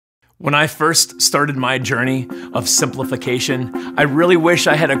When I first started my journey of simplification, I really wish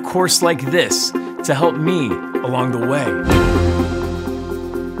I had a course like this to help me along the way.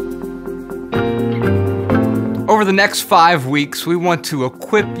 Over the next 5 weeks, we want to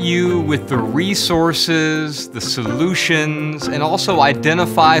equip you with the resources, the solutions, and also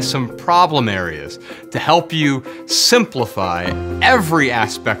identify some problem areas to help you simplify every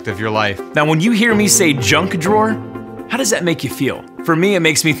aspect of your life. Now, when you hear me say junk drawer, how does that make you feel? For me, it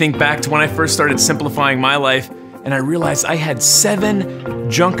makes me think back to when I first started simplifying my life, and I realized I had 7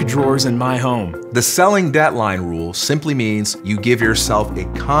 junk drawers in my home. The selling deadline rule simply means you give yourself a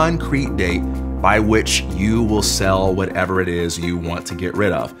concrete date by which you will sell whatever it is you want to get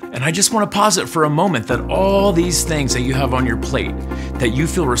rid of. And I just want to pause it for a moment that all these things that you have on your plate that you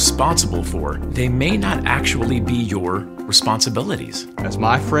feel responsible for, they may not actually be your responsibilities. As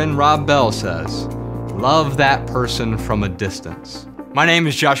my friend Rob Bell says, love that person from a distance. My name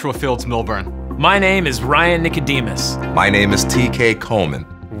is Joshua Fields Milburn. My name is Ryan Nicodemus. My name is TK Coleman.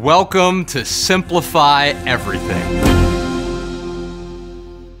 Welcome to Simplify Everything.